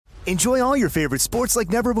Enjoy all your favorite sports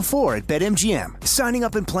like never before at BetMGM. Signing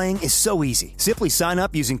up and playing is so easy. Simply sign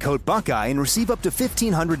up using code Buckeye and receive up to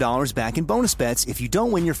 $1,500 back in bonus bets if you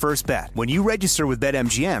don't win your first bet. When you register with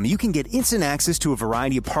BetMGM, you can get instant access to a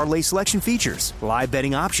variety of parlay selection features, live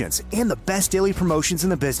betting options, and the best daily promotions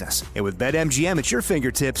in the business. And with BetMGM at your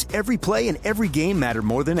fingertips, every play and every game matter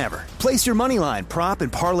more than ever. Place your moneyline, prop,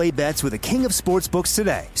 and parlay bets with the king of sportsbooks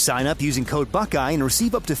today. Sign up using code Buckeye and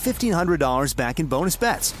receive up to $1,500 back in bonus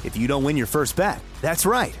bets if you don't win your first bet. That's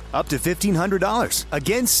right, up to $1,500.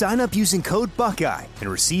 Again, sign up using code Buckeye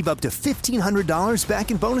and receive up to $1,500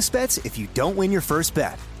 back in bonus bets if you don't win your first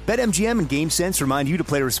bet. BetMGM and GameSense remind you to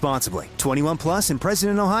play responsibly. 21 plus and present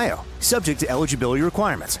in Ohio. Subject to eligibility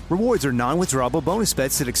requirements. Rewards are non-withdrawable bonus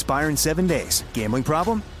bets that expire in 7 days. Gambling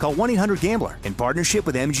problem? Call 1-800-GAMBLER in partnership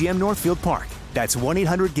with MGM Northfield Park. That's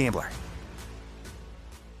 1-800-GAMBLER.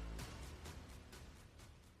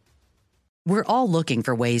 We're all looking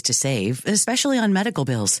for ways to save, especially on medical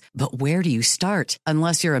bills. But where do you start?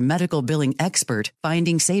 Unless you're a medical billing expert,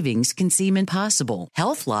 finding savings can seem impossible.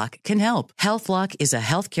 HealthLock can help. HealthLock is a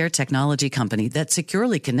healthcare technology company that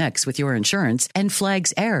securely connects with your insurance and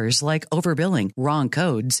flags errors like overbilling, wrong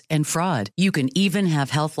codes, and fraud. You can even have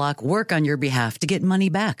HealthLock work on your behalf to get money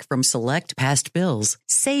back from select past bills.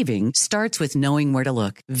 Saving starts with knowing where to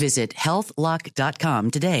look. Visit healthlock.com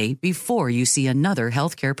today before you see another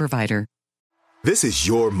healthcare provider. This is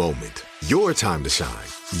your moment, your time to shine,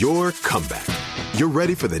 your comeback. You're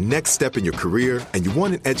ready for the next step in your career, and you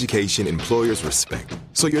want an education employers respect.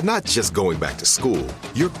 So you're not just going back to school,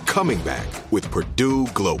 you're coming back with Purdue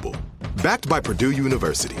Global. Backed by Purdue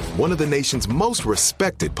University, one of the nation's most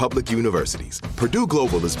respected public universities, Purdue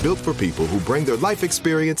Global is built for people who bring their life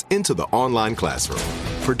experience into the online classroom.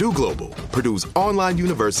 Purdue Global, Purdue's online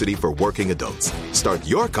university for working adults. Start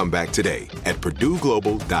your comeback today at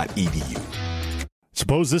purdueglobal.edu.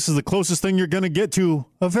 Suppose this is the closest thing you're going to get to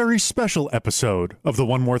a very special episode of the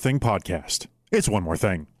One More Thing podcast. It's One More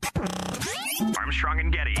Thing. Armstrong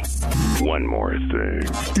and Getty. One more thing.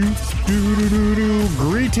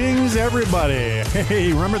 Greetings, everybody.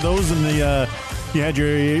 Hey, remember those in the, you had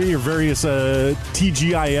your various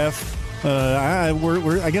TGIF,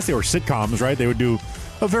 I guess they were sitcoms, right? They would do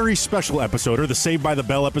a very special episode, or the Saved by the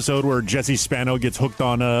Bell episode where Jesse Spano gets hooked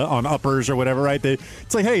on uppers or whatever, right?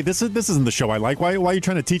 It's like, hey, this isn't the show I like. Why are you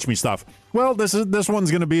trying to teach me stuff? Well, this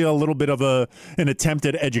one's going to be a little bit of an attempt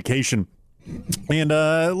at education. And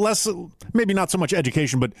less, maybe not so much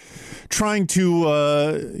education, but trying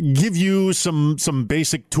to give you some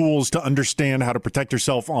basic tools to understand how to protect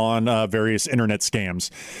yourself on various internet scams.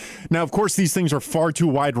 Now, of course, these things are far too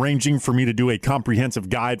wide-ranging for me to do a comprehensive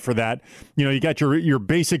guide for that. You know, you got your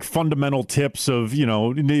basic fundamental tips of,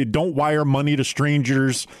 don't wire money to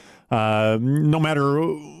strangers. No matter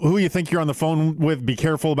who you think you're on the phone with, be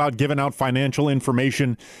careful about giving out financial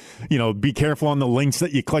information. Be careful on the links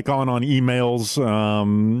that you click on emails.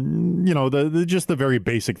 Just the very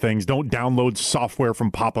basic things. Don't download software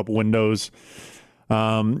from pop-up windows.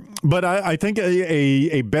 But I think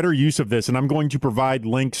a better use of this, and I'm going to provide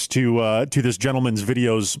links to this gentleman's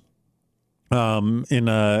videos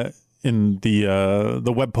in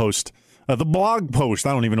the web post. The blog post,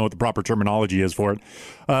 I don't even know what the proper terminology is for it,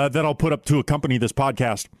 that I'll put up to accompany this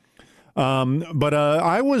podcast. But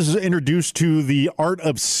I was introduced to the art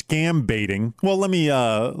of scam baiting. Well, let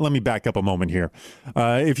me back up a moment here.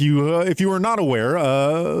 If you are not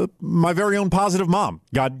aware, my very own positive mom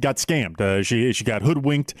got scammed. She got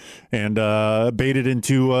hoodwinked and baited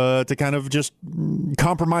into to kind of just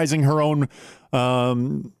compromising her own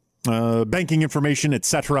banking information,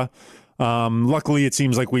 etc. Luckily, it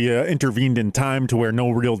seems like we intervened in time to where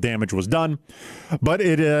no real damage was done. But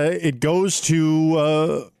it goes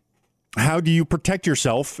to how do you protect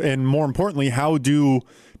yourself? And more importantly, how do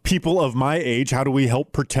people of my age, how do we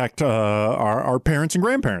help protect our parents and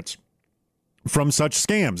grandparents from such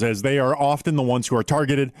scams, as they are often the ones who are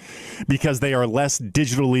targeted because they are less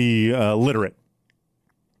digitally literate.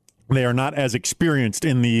 They are not as experienced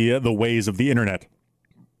in the ways of the internet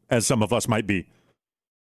as some of us might be.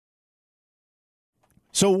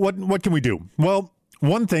 So what can we do? Well,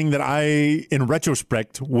 one thing that I, in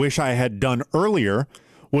retrospect, wish I had done earlier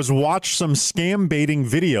was watch some scam baiting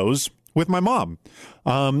videos with my mom.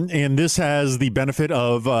 And this has the benefit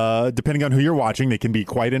of, depending on who you're watching, they can be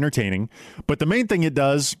quite entertaining. But the main thing it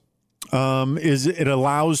does is it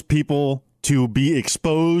allows people to be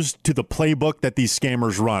exposed to the playbook that these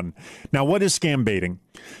scammers run. Now, what is scam baiting?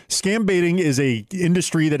 Scam baiting is a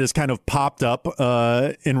industry that has kind of popped up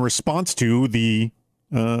in response to the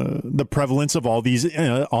prevalence of all these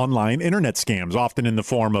online internet scams, often in the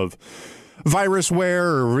form of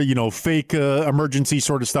virusware or, fake emergency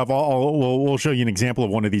sort of stuff. We'll show you an example of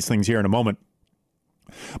one of these things here in a moment.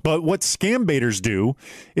 But what scam baiters do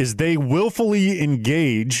is they willfully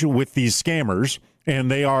engage with these scammers,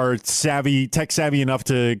 and they are tech savvy enough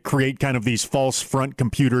to create kind of these false front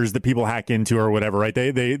computers that people hack into or whatever, right?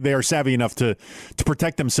 They are savvy enough to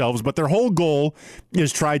protect themselves, but their whole goal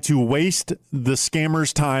is try to waste the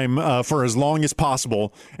scammer's time for as long as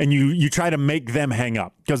possible, and you try to make them hang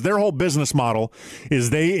up, because their whole business model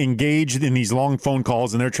is they engage in these long phone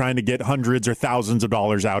calls, and they're trying to get hundreds or thousands of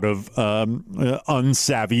dollars out of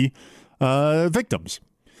unsavvy victims.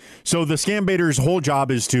 So the scam baiter's whole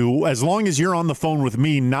job is to, as long as you're on the phone with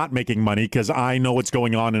me not making money because I know what's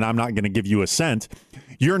going on and I'm not going to give you a cent,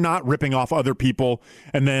 you're not ripping off other people.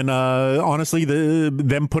 And then, honestly,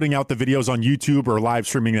 them putting out the videos on YouTube or live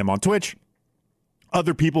streaming them on Twitch,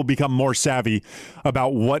 other people become more savvy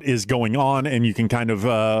about what is going on, and you can kind of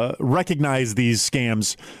recognize these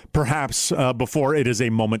scams perhaps before it is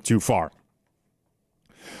a moment too far.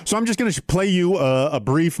 So I'm just going to play you a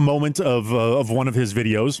brief moment of one of his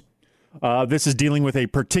videos. This is dealing with a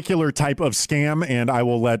particular type of scam, and I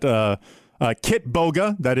will let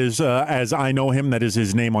Kitboga, that is, as I know him, that is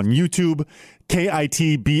his name on YouTube,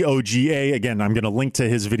 Kitboga. Again, I'm going to link to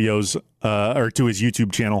his videos or to his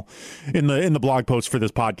YouTube channel in the blog post for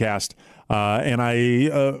this podcast. And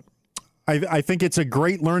I think it's a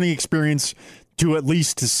great learning experience to at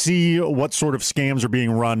least to see what sort of scams are being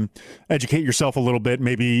run, educate yourself a little bit,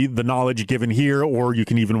 maybe the knowledge given here, or you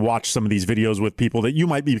can even watch some of these videos with people that you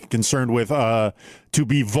might be concerned with to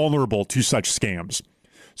be vulnerable to such scams.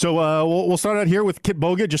 So we'll start out here with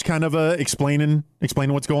Kitboga, just kind of explaining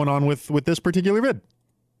what's going on with this particular vid.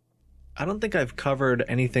 I don't think I've covered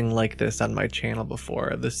anything like this on my channel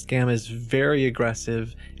before. The scam is very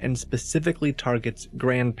aggressive and specifically targets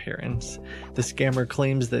grandparents. The scammer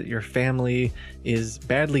claims that your family is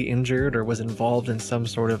badly injured or was involved in some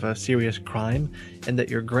sort of a serious crime, and that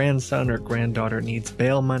your grandson or granddaughter needs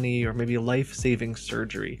bail money or maybe life-saving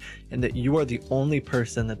surgery, and that you are the only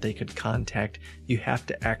person that they could contact. You have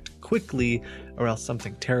to act quickly or else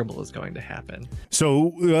something terrible is going to happen.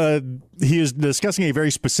 So he is discussing a very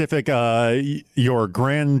specific, your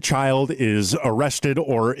grandchild is arrested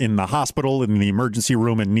or in the hospital in the emergency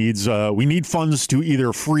room and needs, we need funds to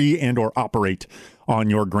either free and or operate on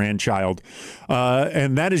your grandchild.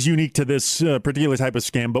 And that is unique to this particular type of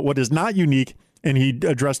scam. But what is not unique, and he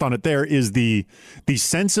addressed on it there, is the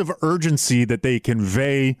sense of urgency that they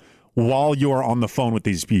convey while you are on the phone with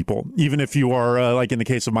these people. Even if you are, like in the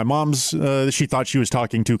case of my mom's, she thought she was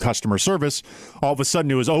talking to customer service. All of a sudden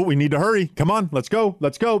it was, oh, we need to hurry. Come on, let's go.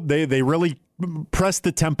 They really press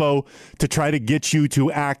the tempo to try to get you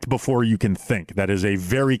to act before you can think. That is a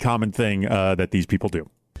very common thing that these people do.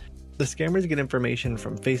 The scammers get information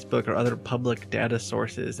from Facebook or other public data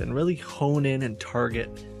sources and really hone in and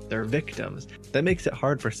target their victims. That makes it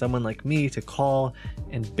hard for someone like me to call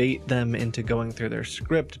and bait them into going through their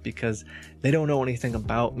script because they don't know anything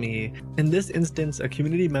about me. In this instance, a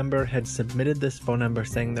community member had submitted this phone number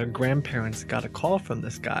saying their grandparents got a call from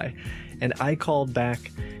this guy, and I called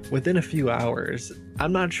back within a few hours.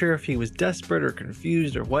 I'm not sure if he was desperate or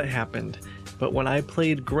confused or what happened, but when I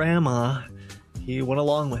played grandma, he went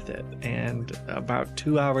along with it, and about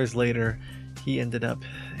 2 hours later, he ended up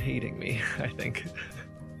hating me, I think.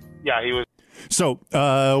 Yeah, he was. So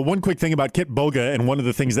one quick thing about Kitboga, and one of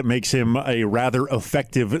the things that makes him a rather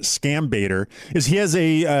effective scam baiter, is he has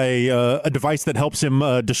a device that helps him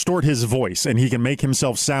distort his voice, and he can make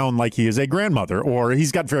himself sound like he is a grandmother, or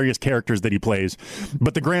he's got various characters that he plays.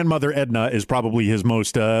 But the grandmother Edna is probably his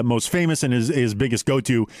most famous and his biggest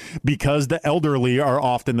go-to, because the elderly are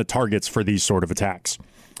often the targets for these sort of attacks.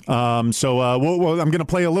 I'm going to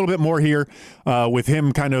play a little bit more here with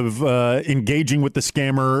him kind of engaging with the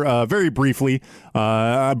scammer very briefly.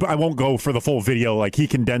 I won't go for the full video. Like, he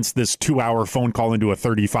condensed this 2-hour phone call into a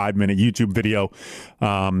 35-minute YouTube video.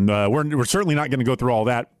 We're certainly not going to go through all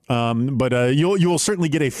that. But you will certainly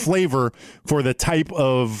get a flavor for the type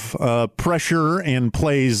of pressure and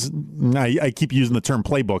plays. I keep using the term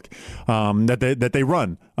playbook that they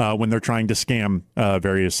run when they're trying to scam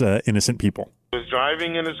various innocent people. He was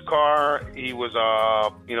driving in his car. He was,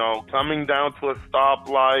 coming down to a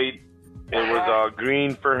stoplight. It was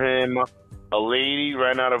green for him. A lady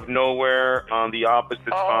ran out of nowhere on the opposite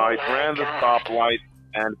side, ran the stoplight,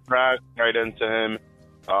 and crashed right into him.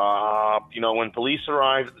 When police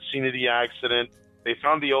arrived at the scene of the accident, They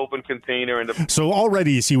found the open container in the. So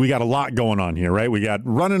already, you see, we got a lot going on here, right? We got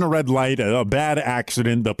running a red light, a bad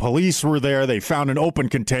accident. The police were there. They found an open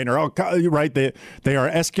container. Oh, right. They are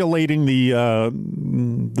escalating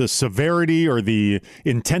the severity or the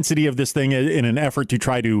intensity of this thing in an effort to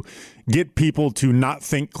try to get people to not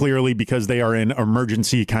think clearly because they are in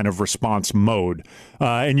emergency kind of response mode.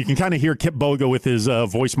 And you can kind of hear Kip Boga with his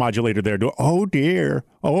voice modulator there do, oh dear,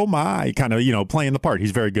 oh my, kind of, playing the part.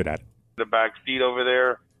 He's very good at it. The back seat over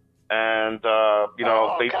there, and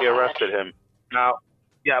they arrested him. Now,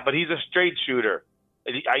 yeah, but he's a straight shooter.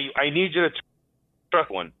 I need you to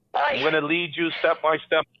trust one. I'm going to lead you step by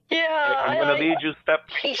step. Yeah, I'm going to lead you step.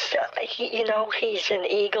 He's an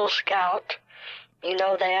Eagle Scout. You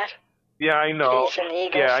know that? Yeah, I know. He's an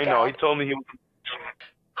Eagle Scout. I know. He Scout. told me he was.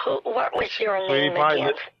 What was your name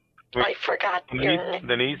again? I forgot your name.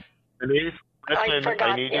 Denise. I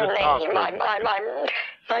forgot your name.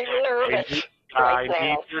 I'm nervous right now. I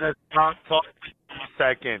need you to stop talking for a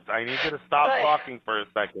second. I need you to stop talking for a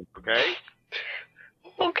second, okay?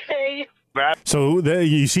 Okay. So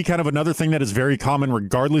you see kind of another thing that is very common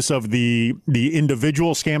regardless of the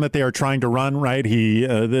individual scam that they are trying to run, right?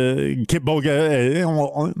 The Kip Boga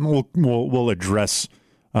will address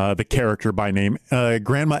the character by name.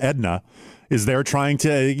 Grandma Edna is there trying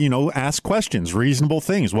to, ask questions, reasonable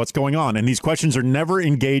things, what's going on. And these questions are never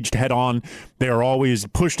engaged head on. They are always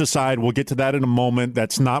pushed aside. We'll get to that in a moment.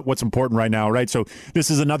 That's not what's important right now, right? So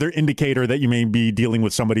this is another indicator that you may be dealing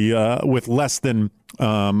with somebody with less than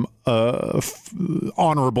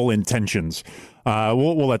honorable intentions.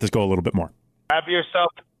 We'll let this go a little bit more. Have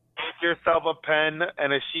yourself a pen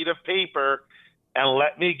and a sheet of paper, and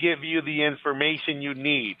let me give you the information you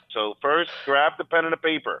need. So first, grab the pen and the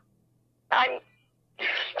paper.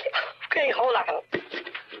 Okay, hold on.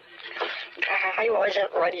 I wasn't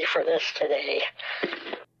ready for this today.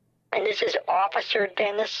 And this is Officer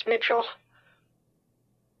Dennis Mitchell?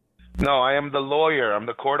 No, I am the lawyer. I'm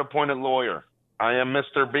the court-appointed lawyer. I am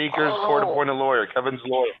Mr. Baker's court-appointed lawyer, Kevin's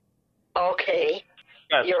lawyer. Okay.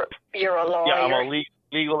 Yes. You're a lawyer? Yeah, I'm a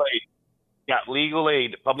legal aid. Yeah, legal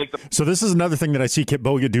aid. So this is another thing that I see Kip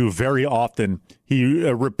Boga do very often.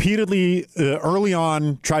 He repeatedly, early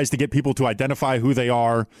on, tries to get people to identify who they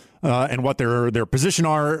are and what their position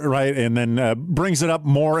are, right? And then brings it up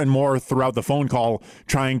more and more throughout the phone call,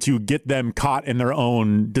 trying to get them caught in their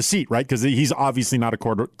own deceit, right? Because he's obviously not a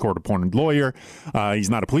court-appointed lawyer. He's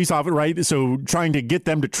not a police officer, right? So trying to get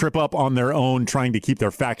them to trip up on their own, trying to keep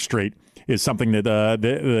their facts straight is something that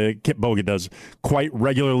the Kip Boga does quite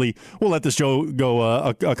regularly. We'll let this show go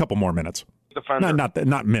a couple more minutes.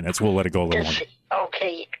 Not minutes. We'll let it go a little longer.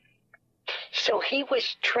 Okay. So he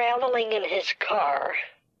was traveling in his car,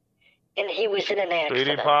 and he was in an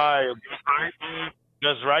accident. 85.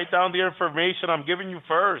 Just write down the information I'm giving you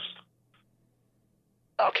first.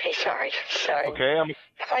 Okay, sorry. Okay, I'm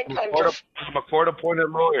a court-appointed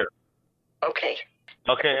lawyer. Okay.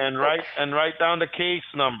 Okay, and write down the case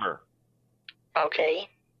number. Okay.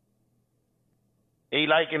 A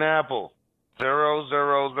like an apple.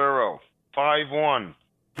 00051.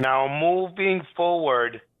 Now, moving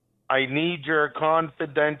forward, I need your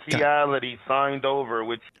confidentiality signed over.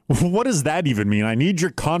 What does that even mean? I need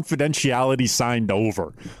your confidentiality signed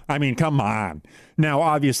over. I mean, come on. Now,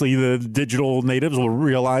 obviously, the digital natives will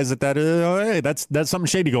realize that's something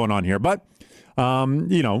shady going on here. But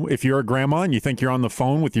if you're a grandma and you think you're on the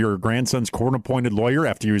phone with your grandson's court-appointed lawyer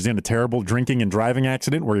after he was in a terrible drinking and driving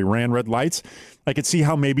accident where he ran red lights, I could see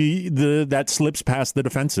how maybe that slips past the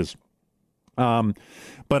defenses. But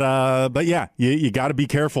yeah, you got to be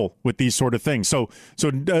careful with these sort of things. So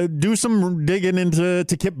do some digging into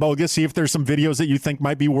Kip Boga, see if there's some videos that you think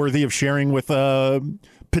might be worthy of sharing with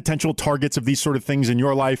potential targets of these sort of things in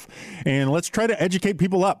your life, and let's try to educate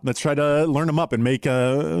people up. Let's try to learn them up and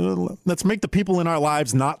let's make the people in our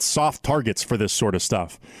lives not soft targets for this sort of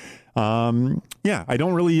stuff. Yeah, I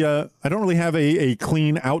don't really have a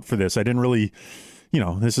clean out for this. I didn't really.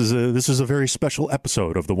 This is a very special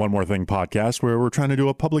episode of the One More Thing podcast where we're trying to do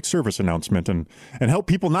a public service announcement and help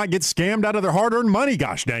people not get scammed out of their hard-earned money.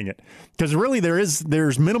 Gosh dang it. Because really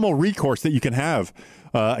there's minimal recourse that you can have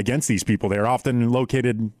against these people. They're often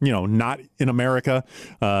located, not in America.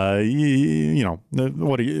 What are they're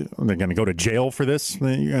going to go to jail for this?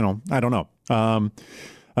 I don't know.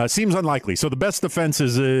 Seems unlikely. So the best defense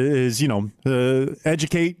is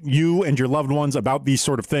educate you and your loved ones about these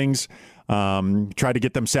sort of things. Try to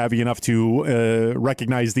get them savvy enough to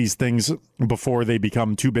recognize these things before they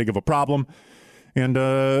become too big of a problem.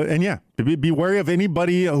 And yeah, be wary of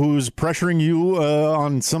anybody who's pressuring you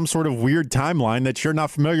on some sort of weird timeline that you're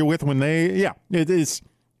not familiar with it is.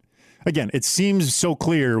 Again, it seems so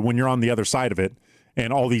clear when you're on the other side of it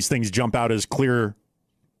and all these things jump out as clear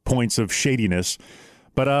points of shadiness.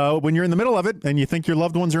 But when you're in the middle of it and you think your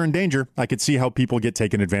loved ones are in danger, I could see how people get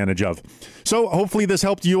taken advantage of. So hopefully this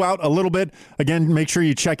helped you out a little bit. Again, make sure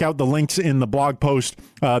you check out the links in the blog post.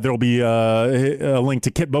 There'll be a link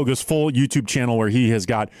to Kit Boga's full YouTube channel where he has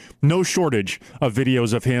got no shortage of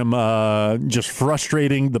videos of him just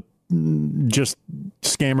frustrating just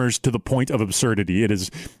scammers to the point of absurdity. It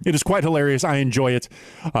is quite hilarious. I enjoy it.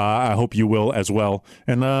 I hope you will as well.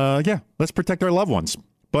 And yeah, let's protect our loved ones.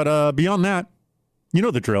 But beyond that, you know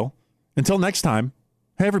the drill. Until next time,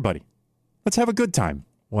 hey, everybody, let's have a good time.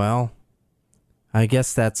 Well, I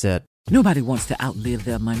guess that's it. Nobody wants to outlive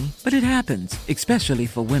their money, but it happens, especially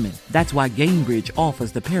for women. That's why Gainbridge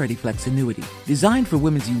offers the Parity Flex annuity, designed for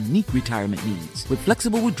women's unique retirement needs. With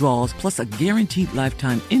flexible withdrawals plus a guaranteed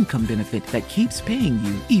lifetime income benefit that keeps paying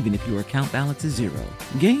you even if your account balance is zero.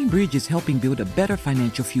 Gainbridge is helping build a better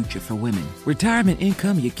financial future for women. Retirement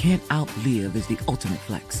income you can't outlive is the ultimate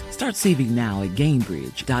flex. Start saving now at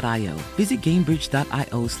Gainbridge.io. Visit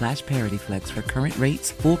Gainbridge.io/ParityFlex for current rates,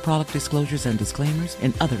 full product disclosures and disclaimers,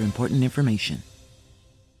 and other important information.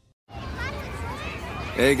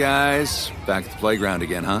 Hey guys, back at the playground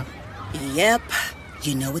again, huh? Yep.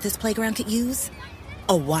 You know what this playground could use?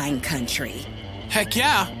 A wine country. Heck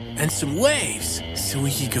yeah, and some waves so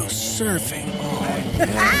we could go surfing. Oh,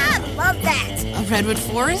 yeah. Love that. A redwood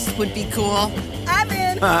forest would be cool. I'm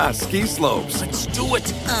in. Ski slopes. Let's do it.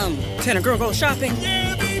 Can a girl go shopping?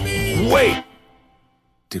 Yeah, baby. Wait.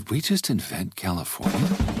 Did we just invent California?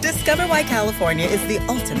 Discover why California is the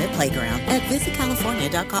ultimate playground at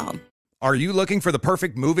visitcalifornia.com. Are you looking for the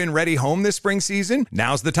perfect move-in ready home this spring season?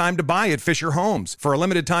 Now's the time to buy at Fisher Homes. For a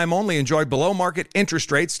limited time only, enjoy below-market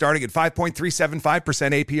interest rates starting at 5.375%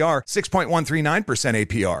 APR, 6.139%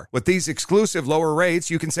 APR. With these exclusive lower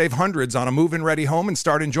rates, you can save hundreds on a move-in ready home and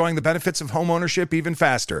start enjoying the benefits of homeownership even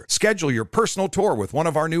faster. Schedule your personal tour with one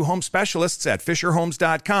of our new home specialists at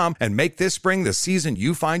FisherHomes.com and make this spring the season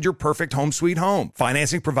you find your perfect home sweet home.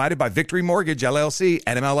 Financing provided by Victory Mortgage, LLC,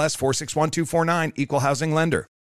 NMLS 461249, Equal Housing Lender.